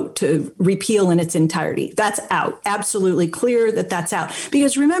would vote to repeal in its entirety. That's out. Absolutely clear that that's out.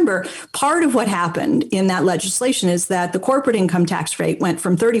 Because remember, part of what happened in that legislation is that the corporate income tax rate went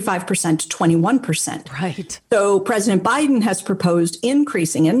from 35% to 21%. Right. So President Biden has proposed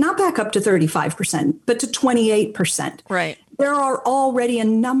increasing it, not back up to 35%, but to 28%. Right. There are already a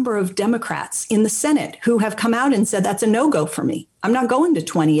number of Democrats in the Senate who have come out and said, that's a no-go for me. I'm not going to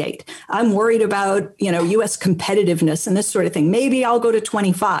 28. I'm worried about, U.S. competitiveness and this sort of thing. Maybe I'll go to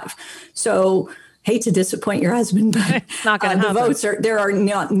 25. So hate to disappoint your husband, but it's not going to happen. The votes are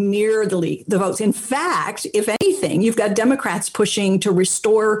not nearly the votes. In fact, if anything, you've got Democrats pushing to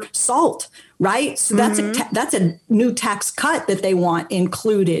restore SALT. Right. So that's a new tax cut that they want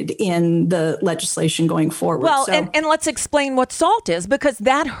included in the legislation going forward. Well, and let's explain what SALT is, because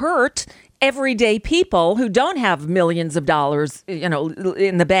that hurt everyday people who don't have millions of dollars,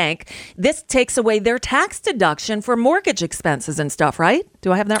 in the bank. This takes away their tax deduction for mortgage expenses and stuff. Right.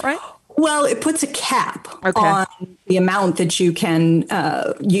 Do I have that right? Well, it puts a cap on the amount that you can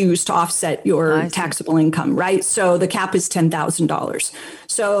use to offset your taxable income, right? So the cap is $10,000.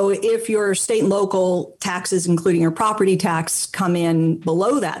 So if your state and local taxes, including your property tax, come in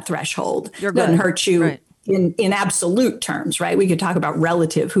below that threshold, it doesn't hurt you in absolute terms, right? We could talk about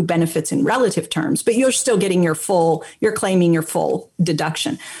relative, who benefits in relative terms, but you're still getting you're claiming your full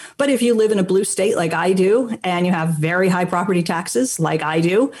deduction. But if you live in a blue state like I do, and you have very high property taxes like I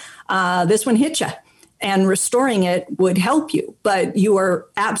do, this one hit you. And restoring it would help you. But you are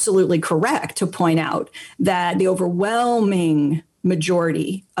absolutely correct to point out that the overwhelming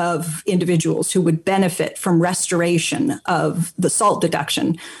majority of individuals who would benefit from restoration of the SALT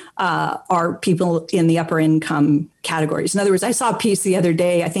deduction are people in the upper income categories. In other words, I saw a piece the other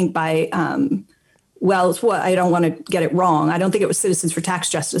day, I think by, I don't want to get it wrong. I don't think it was Citizens for Tax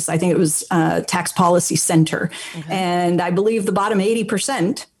Justice. I think it was Tax Policy Center. Okay. And I believe the bottom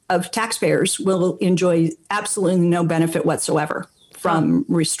 80% of taxpayers will enjoy absolutely no benefit whatsoever from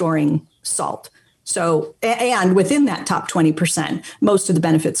restoring SALT. So, and within that top 20%, most of the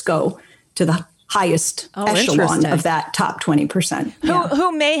benefits go to the highest echelon of that top 20%.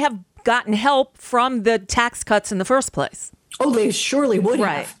 Who may have gotten help from the tax cuts in the first place. Oh, they surely would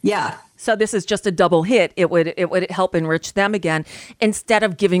have. Yeah. So this is just a double hit. It would help enrich them again instead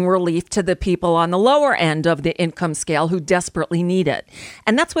of giving relief to the people on the lower end of the income scale who desperately need it.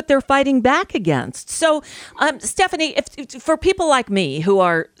 And that's what they're fighting back against. So, Stephanie, if for people like me who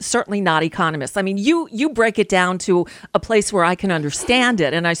are certainly not economists, I mean, you break it down to a place where I can understand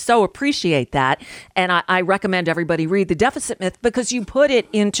it. And I so appreciate that. And I recommend everybody read The Deficit Myth because you put it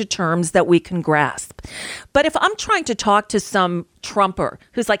into terms that we can grasp. But if I'm trying to talk to some Trumper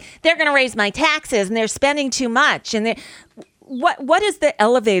who's like, they're going to raise my taxes and they're spending too much. And what is the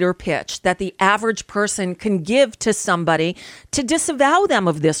elevator pitch that the average person can give to somebody to disavow them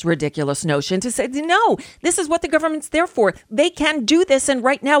of this ridiculous notion, to say, no, this is what the government's there for. They can do this. And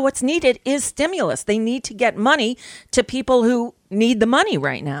right now what's needed is stimulus. They need to get money to people who need the money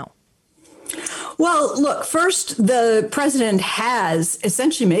right now. Well, look, first, the president has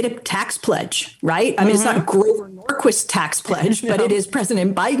essentially made a tax pledge, right? I mean, it's not Grover Norquist's tax pledge, but it is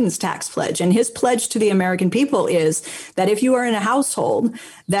President Biden's tax pledge. And his pledge to the American people is that if you are in a household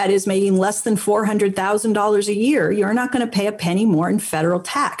that is making less than $400,000 a year, you're not going to pay a penny more in federal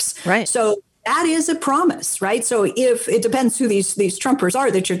tax. Right. So that is a promise, right? So if it depends who these Trumpers are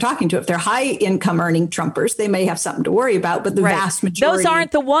that you're talking to. If they're high income earning Trumpers, they may have something to worry about, but the vast majority. Those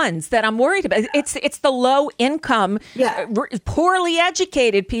aren't the ones that I'm worried about. It's the low income, poorly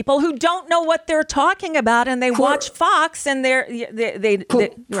educated people who don't know what they're talking about, and they watch Fox and they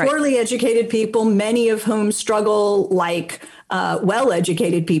poorly educated people, many of whom struggle like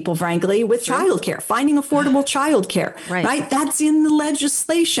well-educated people, frankly, with childcare, finding affordable childcare, right? That's in the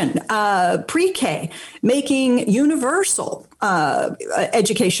legislation. Pre-K, making universal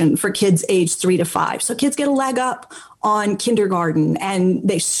education for kids aged 3 to 5. So kids get a leg up on kindergarten and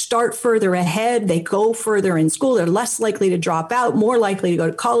they start further ahead. They go further in school. They're less likely to drop out, more likely to go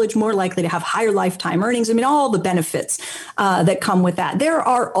to college, more likely to have higher lifetime earnings. I mean, all the benefits that come with that. There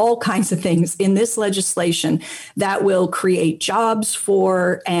are all kinds of things in this legislation that will create jobs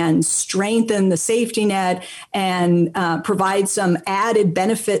for and strengthen the safety net and provide some added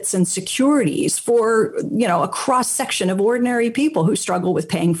benefits and securities for, a cross section of ordinary people who struggle with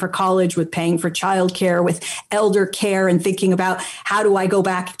paying for college, with paying for childcare, with elder care, and thinking about how do I go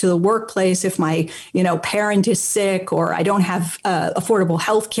back to the workplace if my, parent is sick or I don't have affordable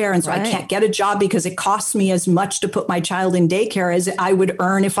health care. And so I can't get a job because it costs me as much to put my child in daycare as I would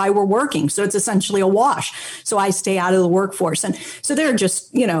earn if I were working. So it's essentially a wash. So I stay out of the workforce. And so there are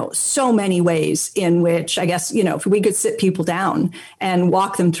just, so many ways in which I guess, if we could sit people down and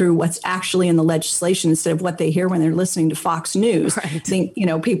walk them through what's actually in the legislation instead of what they hear when they're listening to Fox News, I think,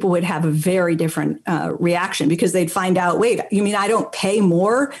 people would have a very different reaction because they'd find out, wait, you mean I don't pay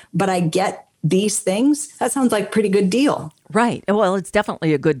more, but I get these things? That sounds like a pretty good deal. Right. Well, it's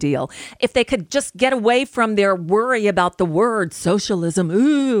definitely a good deal. If they could just get away from their worry about the word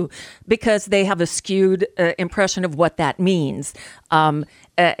socialism, because they have a skewed impression of what that means. And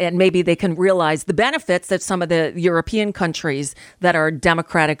maybe they can realize the benefits that some of the European countries that are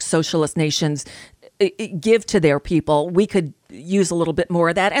democratic socialist nations give to their people. We could use a little bit more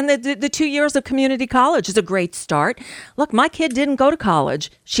of that. And the 2 years of community college is a great start. Look, my kid didn't go to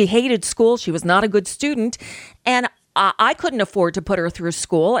college. She hated school. She was not a good student. And I couldn't afford to put her through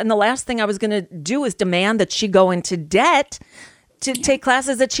school. And the last thing I was going to do is demand that she go into debt to take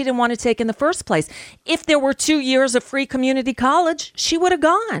classes that she didn't want to take in the first place. If there were 2 years of free community college, she would have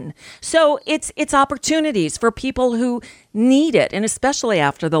gone. So it's opportunities for people who need it. And especially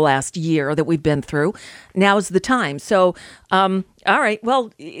after the last year that we've been through, now's the time. So, all right.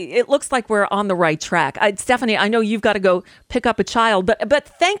 Well, it looks like we're on the right track. Stephanie, I know you've got to go pick up a child, but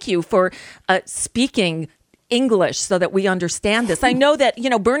thank you for speaking English so that we understand this. I know that,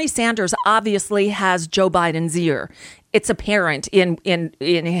 Bernie Sanders obviously has Joe Biden's ear. It's apparent in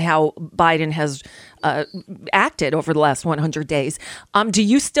how Biden has acted over the last 100 days. Do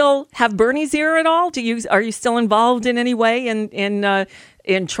you still have Bernie's ear at all? Are you still involved in any way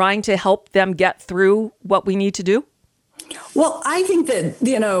in trying to help them get through what we need to do? Well, I think that,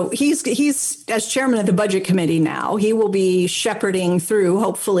 he's as chairman of the budget committee now, he will be shepherding through,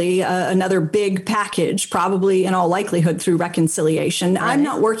 hopefully, another big package, probably in all likelihood through reconciliation. Right. I'm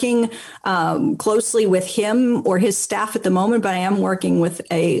not working closely with him or his staff at the moment, but I am working with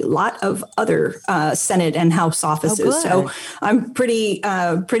a lot of other Senate and House offices. So I'm pretty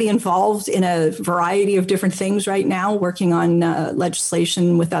involved in a variety of different things right now, working on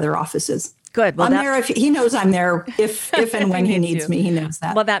legislation with other offices. Good. Well, I'm there if he knows I'm there if and when he needs me. He knows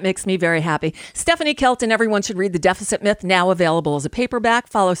that. Well, that makes me very happy. Stephanie Kelton, everyone should read The Deficit Myth, now available as a paperback.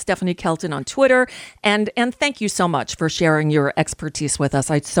 Follow Stephanie Kelton on Twitter. And thank you so much for sharing your expertise with us.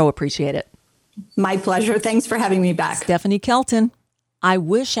 I so appreciate it. My pleasure. Thanks for having me back. Stephanie Kelton. I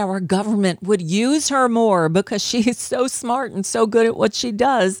wish our government would use her more because she is so smart and so good at what she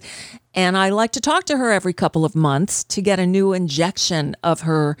does. And I like to talk to her every couple of months to get a new injection of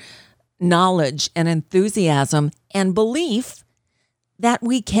her knowledge and enthusiasm and belief that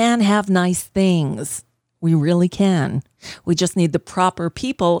we can have nice things. We really can. We just need the proper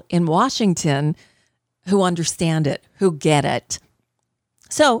people in Washington who understand it, who get it.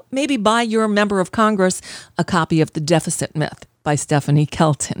 So maybe buy your member of Congress a copy of The Deficit Myth by Stephanie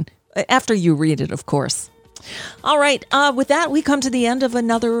Kelton, after you read it, of course. All right, with that, we come to the end of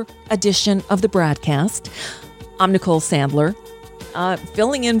another edition of the BradCast. I'm Nicole Sandler.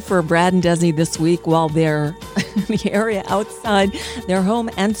 Filling in for Brad and Desi this week while they're in the area outside their home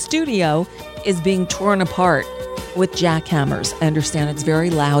and studio is being torn apart with jackhammers. I understand it's very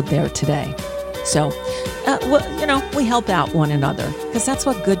loud there today. So, we help out one another because that's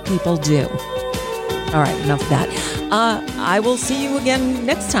what good people do. All right, enough of that. I will see you again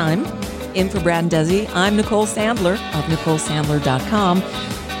next time. In for Brad and Desi, I'm Nicole Sandler of NicoleSandler.com,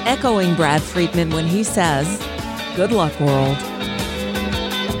 echoing Brad Friedman when he says, good luck, world.